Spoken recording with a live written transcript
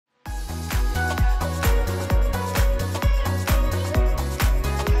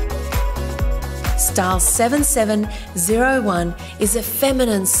Style 7701 is a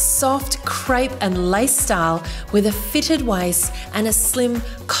feminine, soft crepe and lace style with a fitted waist and a slim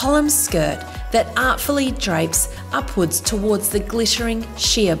column skirt that artfully drapes upwards towards the glittering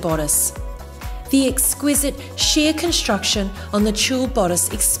sheer bodice. The exquisite sheer construction on the tulle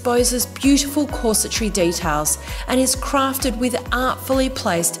bodice exposes beautiful corsetry details and is crafted with artfully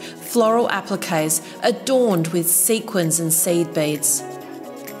placed floral appliques adorned with sequins and seed beads.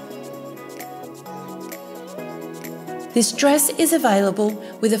 This dress is available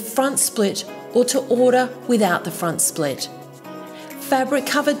with a front split or to order without the front split.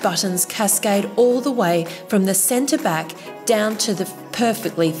 Fabric-covered buttons cascade all the way from the centre back down to the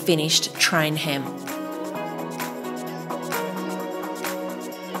perfectly finished train hem.